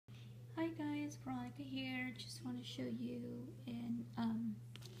guys, Veronica here. Just want to show you and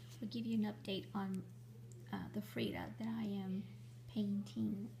we'll give you an update on the Frida that I am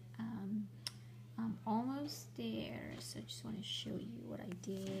painting. I'm almost there, so just want to show you what I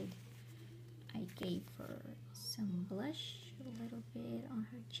did. I gave her some blush, a little bit on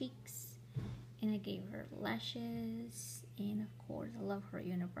her cheeks, and I gave her lashes, and of course I love her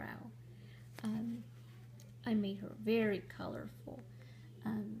unibrow. I made her very colorful.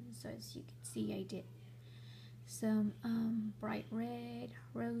 So as you can see, I did some bright red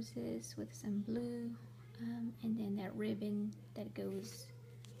roses with some blue, and then that ribbon that goes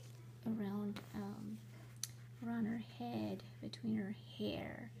around around her head, between her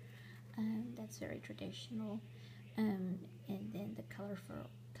hair. That's very traditional. And then the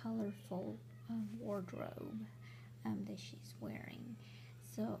colorful wardrobe that she's wearing.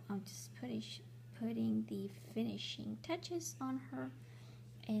 So I'm just putting the finishing touches on her,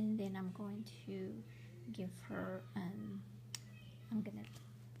 and then I'm going to give her I'm gonna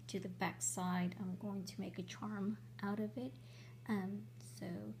to the back side, I'm going to make a charm out of it. So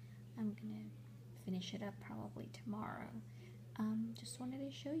I'm gonna finish it up probably tomorrow. Just wanted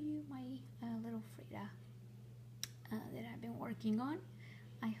to show you my little Frida that I've been working on.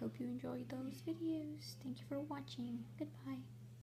 I hope you enjoyed those videos. Thank you for watching. Goodbye.